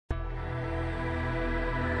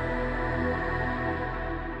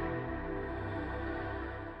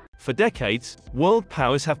For decades, world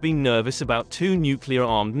powers have been nervous about two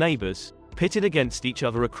nuclear-armed neighbors, pitted against each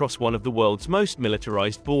other across one of the world's most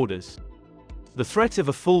militarized borders. The threat of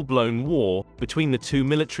a full-blown war between the two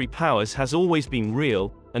military powers has always been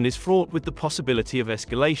real, and is fraught with the possibility of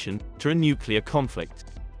escalation to a nuclear conflict.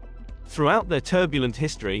 Throughout their turbulent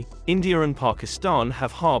history, India and Pakistan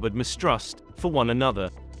have harbored mistrust for one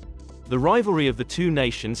another. The rivalry of the two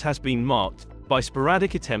nations has been marked by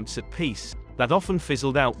sporadic attempts at peace that often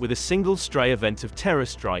fizzled out with a single stray event of terror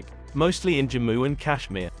strike, mostly in Jammu and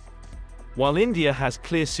Kashmir. While India has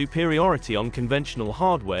clear superiority on conventional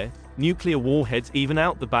hardware, nuclear warheads even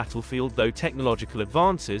out the battlefield, though technological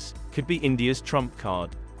advances could be India's trump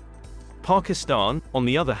card. Pakistan, on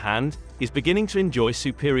the other hand, is beginning to enjoy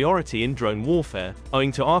superiority in drone warfare,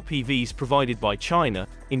 owing to RPVs provided by China,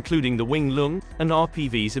 including the Wing Lung, and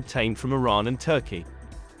RPVs obtained from Iran and Turkey.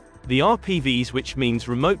 The RPVs, which means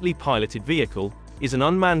remotely piloted vehicle, is an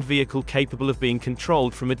unmanned vehicle capable of being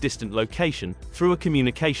controlled from a distant location through a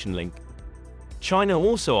communication link. China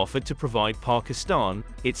also offered to provide Pakistan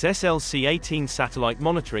its SLC-18 satellite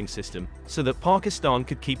monitoring system, so that Pakistan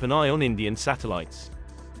could keep an eye on Indian satellites.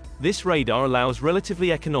 This radar allows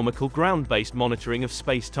relatively economical ground-based monitoring of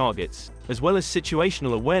space targets, as well as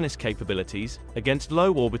situational awareness capabilities against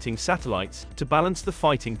low-orbiting satellites to balance the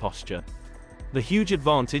fighting posture. The huge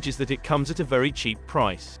advantage is that it comes at a very cheap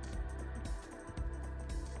price.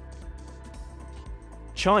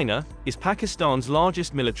 China is Pakistan's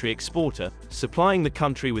largest military exporter, supplying the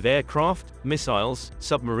country with aircraft, missiles,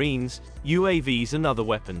 submarines, UAVs and other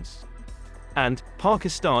weapons. And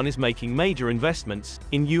Pakistan is making major investments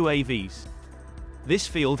in UAVs. This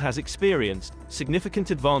field has experienced significant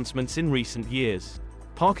advancements in recent years.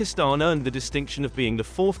 Pakistan earned the distinction of being the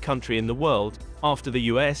fourth country in the world, after the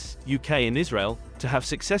US, UK and Israel, to have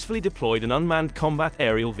successfully deployed an unmanned combat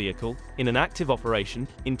aerial vehicle in an active operation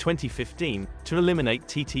in 2015 to eliminate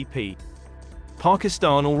TTP.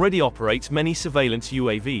 Pakistan already operates many surveillance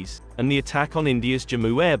UAVs, and the attack on India's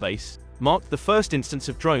Jammu airbase marked the first instance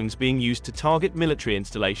of drones being used to target military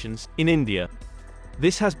installations in India.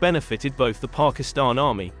 This has benefited both the Pakistan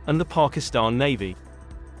Army and the Pakistan Navy.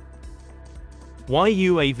 Why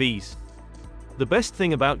UAVs? The best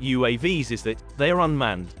thing about UAVs is that they are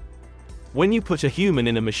unmanned. When you put a human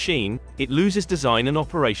in a machine, it loses design and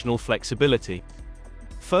operational flexibility.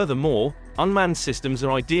 Furthermore, unmanned systems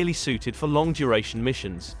are ideally suited for long-duration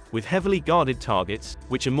missions, with heavily guarded targets,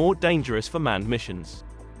 which are more dangerous for manned missions.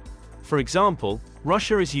 For example,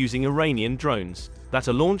 Russia is using Iranian drones that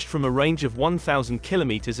are launched from a range of 1,000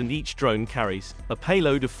 kilometers, and each drone carries a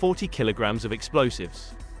payload of 40 kilograms of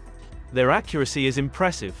explosives. Their accuracy is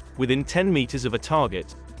impressive, within 10 meters of a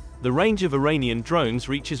target. The range of Iranian drones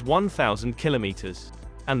reaches 1,000 kilometers.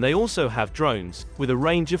 And they also have drones with a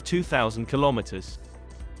range of 2,000 kilometers.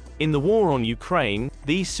 In the war on Ukraine,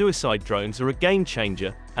 these suicide drones are a game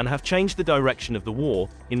changer, and have changed the direction of the war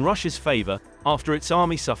in Russia's favor, after its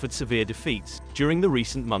army suffered severe defeats during the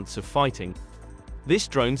recent months of fighting. These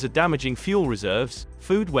drones are damaging fuel reserves,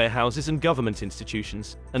 food warehouses and government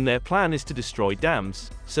institutions, and their plan is to destroy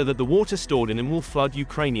dams, so that the water stored in them will flood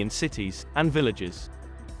Ukrainian cities and villages.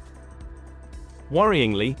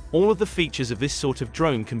 Worryingly, all of the features of this sort of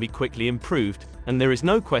drone can be quickly improved, and there is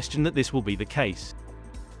no question that this will be the case.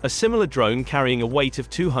 A similar drone carrying a weight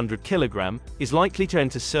of 200 kg is likely to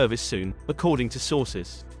enter service soon, according to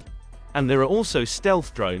sources. And there are also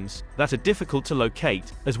stealth drones that are difficult to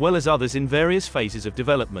locate, as well as others in various phases of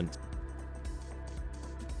development.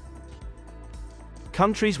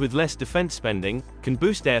 Countries with less defense spending can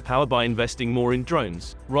boost air power by investing more in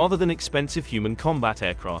drones, rather than expensive human combat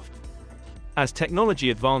aircraft. As technology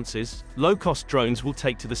advances, low-cost drones will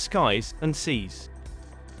take to the skies and seas.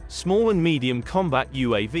 Small and medium combat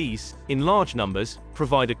UAVs, in large numbers,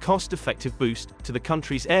 provide a cost-effective boost to the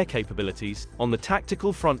country's air capabilities on the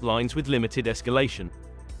tactical front lines with limited escalation.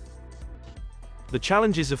 The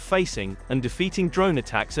challenges of facing and defeating drone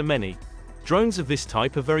attacks are many. Drones of this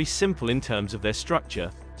type are very simple in terms of their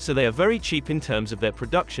structure, so they are very cheap in terms of their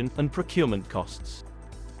production and procurement costs.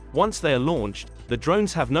 Once they are launched, the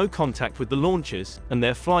drones have no contact with the launchers, and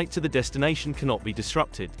their flight to the destination cannot be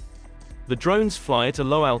disrupted. The drones fly at a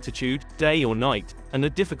low altitude, day or night, and are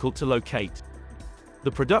difficult to locate.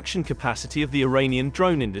 The production capacity of the Iranian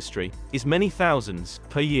drone industry is many thousands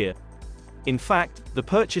per year. In fact, the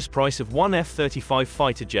purchase price of one F-35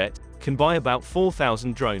 fighter jet can buy about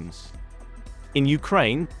 4,000 drones. In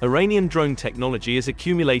Ukraine, Iranian drone technology is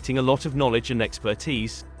accumulating a lot of knowledge and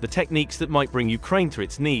expertise. The techniques that might bring Ukraine to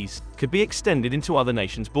its knees could be extended into other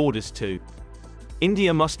nations' borders too.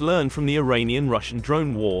 India must learn from the Iranian-Russian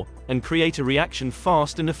drone war and create a reaction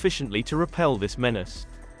fast and efficiently to repel this menace.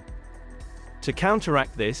 To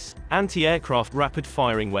counteract this, anti-aircraft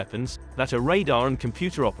rapid-firing weapons that are radar and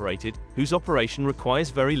computer-operated, whose operation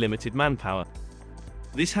requires very limited manpower.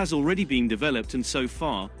 This has already been developed and so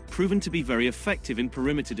far proven to be very effective in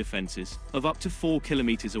perimeter defenses of up to 4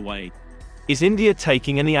 kilometers away. Is India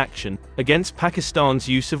taking any action against Pakistan's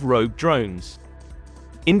use of rogue drones?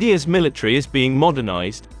 India's military is being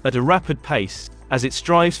modernized at a rapid pace as it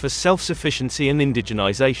strives for self-sufficiency and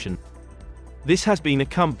indigenization. This has been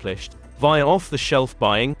accomplished via off-the-shelf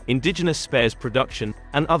buying, indigenous spares production,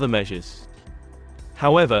 and other measures.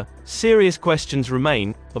 However, serious questions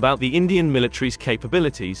remain about the Indian military's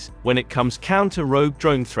capabilities when it comes counter rogue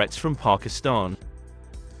drone threats from Pakistan.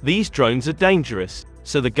 These drones are dangerous,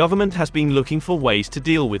 so the government has been looking for ways to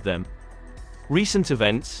deal with them. Recent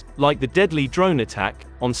events, like the deadly drone attack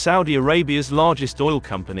on Saudi Arabia's largest oil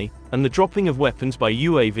company, and the dropping of weapons by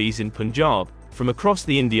UAVs in Punjab from across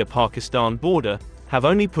the India-Pakistan border, have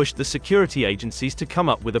only pushed the security agencies to come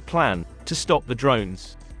up with a plan to stop the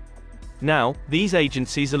drones. Now, these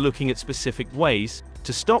agencies are looking at specific ways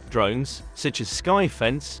to stop drones, such as Sky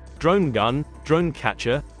Fence, Drone Gun, Drone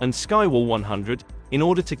Catcher, and Skywall 100, in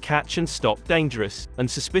order to catch and stop dangerous and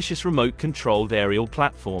suspicious remote-controlled aerial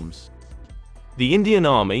platforms. The Indian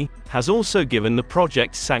Army has also given the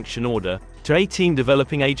project sanction order to 18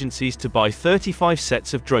 developing agencies to buy 35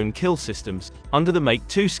 sets of drone kill systems under the Make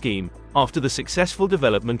 2 scheme, after the successful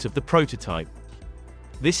development of the prototype.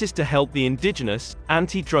 This is to help the indigenous,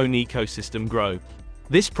 anti-drone ecosystem grow.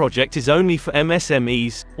 This project is only for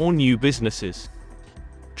MSMEs or new businesses.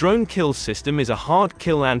 Drone Kill System is a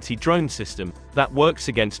hard-kill anti-drone system that works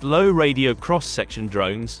against low radio cross-section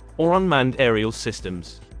drones or unmanned aerial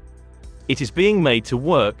systems. It is being made to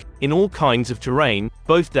work in all kinds of terrain,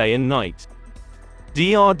 both day and night.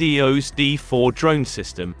 DRDO's D4 drone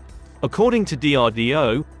system. According to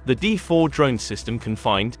DRDO, the D4 drone system can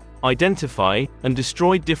find, identify, and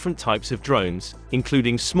destroy different types of drones,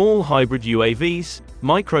 including small hybrid UAVs,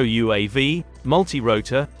 micro UAV,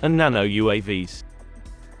 multi-rotor, and nano UAVs.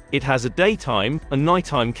 It has a daytime and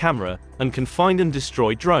nighttime camera, and can find and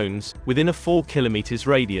destroy drones within a 4 kilometers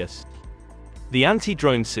radius. The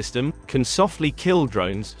anti-drone system can softly kill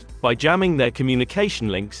drones by jamming their communication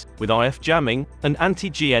links with IF jamming and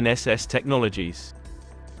anti-GNSS technologies.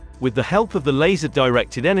 With the help of the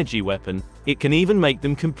laser-directed energy weapon, it can even make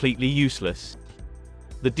them completely useless.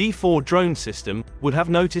 The D4 drone system would have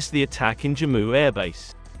noticed the attack in Jammu Air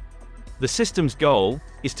Base. The system's goal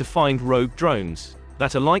is to find rogue drones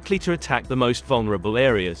that are likely to attack the most vulnerable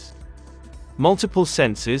areas. Multiple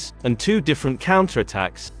sensors and 2 different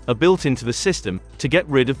counterattacks are built into the system to get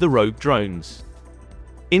rid of the rogue drones.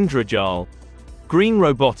 Indrojal. Green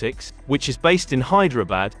Robotics, which is based in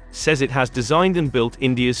Hyderabad, says it has designed and built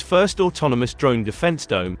India's first autonomous drone defense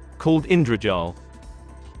dome, called Indrojal.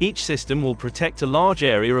 Each system will protect a large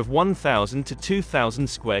area of 1,000 to 2,000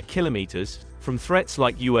 square kilometers from threats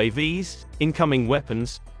like UAVs, incoming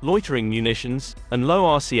weapons, loitering munitions, and low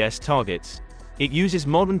RCS targets. It uses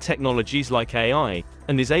modern technologies like AI,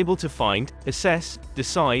 and is able to find, assess,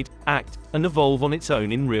 decide, act, and evolve on its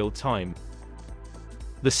own in real time.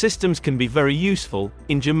 The systems can be very useful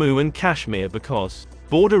in Jammu and Kashmir because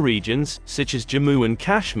border regions, such as Jammu and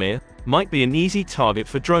Kashmir, might be an easy target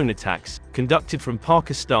for drone attacks conducted from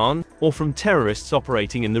Pakistan or from terrorists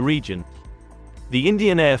operating in the region. The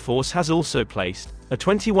Indian Air Force has also placed a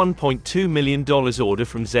 $21.2 million order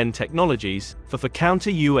from Zen Technologies for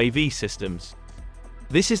counter-UAV systems.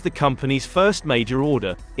 This is the company's first major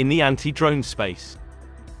order in the anti-drone space.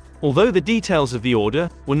 Although the details of the order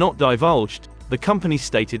were not divulged, the company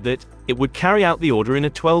stated that it would carry out the order in a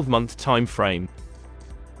 12-month time frame.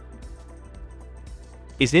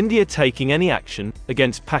 Is India taking any action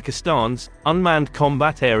against Pakistan's unmanned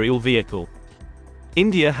combat aerial vehicle?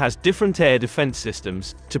 India has different air defense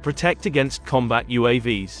systems to protect against combat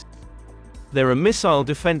UAVs. There are missile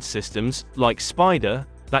defense systems like Spider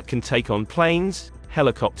that can take on planes,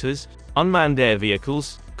 helicopters, unmanned air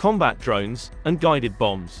vehicles, combat drones, and guided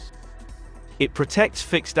bombs. It protects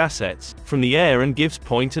fixed assets from the air and gives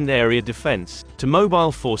point and area defense to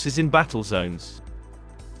mobile forces in battle zones.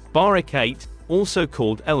 Barak 8, also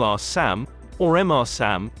called LR-SAM or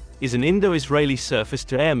MR-SAM, is an Indo-Israeli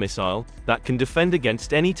surface-to-air missile that can defend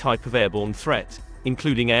against any type of airborne threat,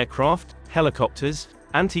 including aircraft, helicopters,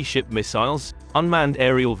 anti-ship missiles, unmanned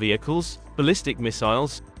aerial vehicles, ballistic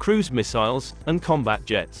missiles, cruise missiles, and combat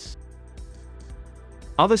jets.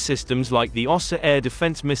 Other systems like the OSA air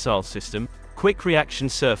defense missile system, Quick Reaction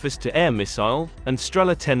Surface-to-Air Missile, and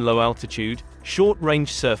Strela 10 Low-Altitude,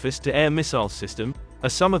 Short-Range Surface-to-Air Missile System, are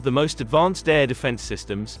some of the most advanced air defense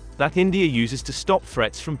systems that India uses to stop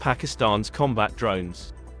threats from Pakistan's combat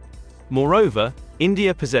drones. Moreover,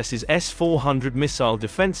 India possesses S-400 missile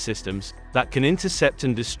defense systems that can intercept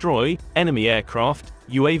and destroy enemy aircraft,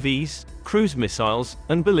 UAVs, cruise missiles,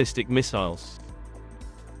 and ballistic missiles.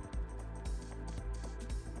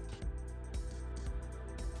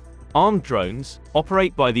 Armed drones,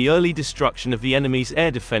 operate by the early destruction of the enemy's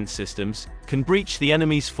air defense systems, can breach the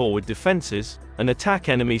enemy's forward defenses, and attack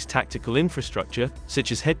enemy's tactical infrastructure,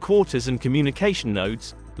 such as headquarters and communication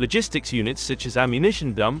nodes, logistics units such as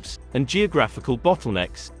ammunition dumps, and geographical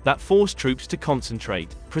bottlenecks that force troops to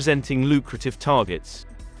concentrate, presenting lucrative targets.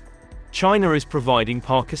 China is providing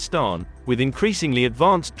Pakistan with increasingly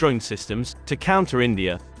advanced drone systems to counter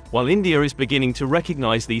India, while India is beginning to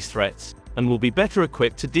recognize these threats and will be better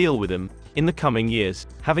equipped to deal with them in the coming years,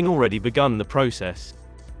 having already begun the process.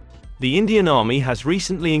 The Indian Army has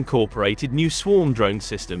recently incorporated new swarm drone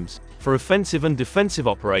systems for offensive and defensive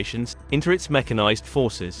operations into its mechanized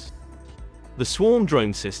forces. The swarm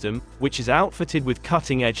drone system, which is outfitted with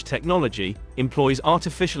cutting-edge technology, employs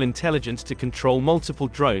artificial intelligence to control multiple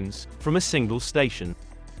drones from a single station.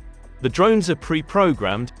 The drones are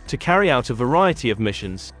pre-programmed to carry out a variety of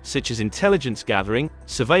missions, such as intelligence gathering,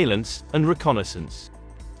 surveillance, and reconnaissance.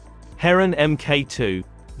 Heron Mk2.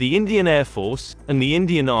 The Indian Air Force and the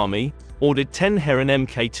Indian Army ordered 10 Heron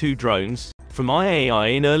Mk2 drones from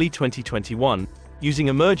IAI in early 2021, using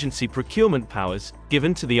emergency procurement powers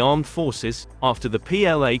given to the armed forces after the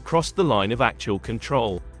PLA crossed the line of actual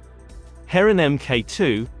control. Heron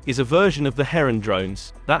Mk2 is a version of the Heron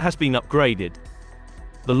drones that has been upgraded.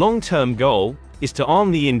 The long-term goal is to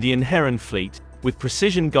arm the Indian Heron fleet with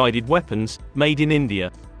precision-guided weapons made in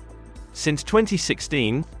India. Since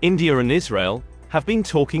 2016, India and Israel have been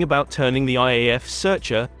talking about turning the IAF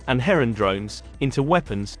Searcher and Heron drones into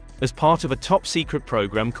weapons as part of a top-secret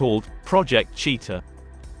program called Project Cheetah.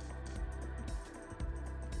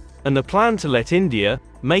 And the plan to let India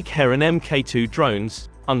make Heron Mk2 drones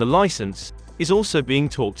under license is also being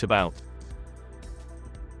talked about.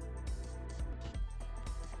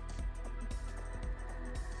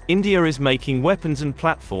 India is making weapons and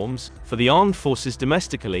platforms for the armed forces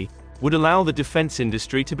domestically, would allow the defense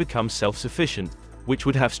industry to become self-sufficient, which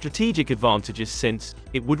would have strategic advantages since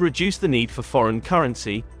it would reduce the need for foreign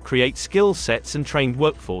currency, create skill sets and trained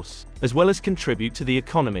workforce, as well as contribute to the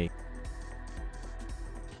economy.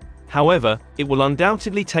 However, it will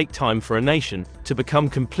undoubtedly take time for a nation to become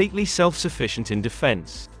completely self-sufficient in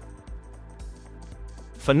defense.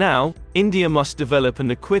 For now, India must develop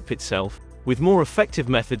and equip itself with more effective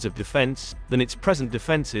methods of defense than its present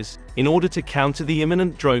defenses, in order to counter the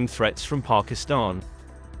imminent drone threats from Pakistan.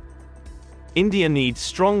 India needs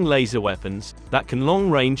strong laser weapons that can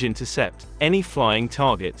long-range intercept any flying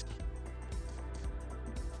target.